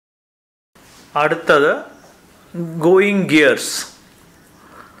അടുത്തത് going gears.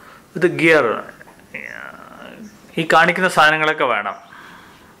 ഇത് gear, ഈ കാണിക്കുന്ന സാധനങ്ങളൊക്കെ വേണം.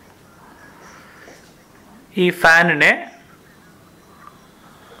 ഈ ഫാനിനെ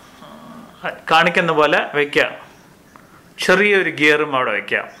കാണിക്കുന്ന പോലെ വയ്ക്കാം. ചെറിയൊരു ഗിയറും അവിടെ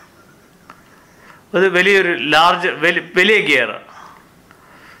വയ്ക്കാം. അത് വലിയൊരു വലിയ ഗിയർ.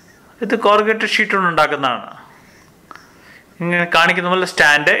 ഇത് കോർഗേറ്റഡ് ഷീറ്റ് കൊണ്ട് ഉണ്ടാക്കുന്നതാണ്. ഇങ്ങനെ കാണിക്കുന്ന പോലെ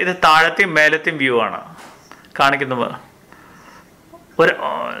സ്റ്റാൻഡ്. ഇത് താഴത്തെയും മേലത്തെയും വ്യൂ ആണ് കാണിക്കുന്ന പോലെ.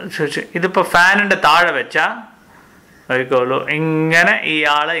 ഇതിപ്പോൾ ഫാനിൻ്റെ താഴെ വെച്ചാൽ ആയിക്കോളൂ. ഇങ്ങനെ ഈ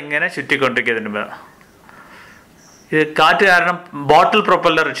ആളെ ഇങ്ങനെ ചുറ്റിക്കൊണ്ടിരിക്കുന്നതിന് ഇത് കാറ്റ് കാരണം ബോട്ടിൽ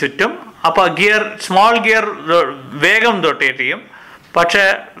പ്രൊപ്പല്ലർ ചുറ്റും. അപ്പോൾ ഗിയർ, സ്മോൾ ഗിയർ വേഗം റൊട്ടേറ്റ് ചെയ്യും, പക്ഷേ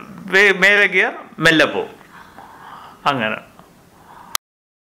മേലെ ഗിയർ മെല്ലെ പോവും. അങ്ങനെ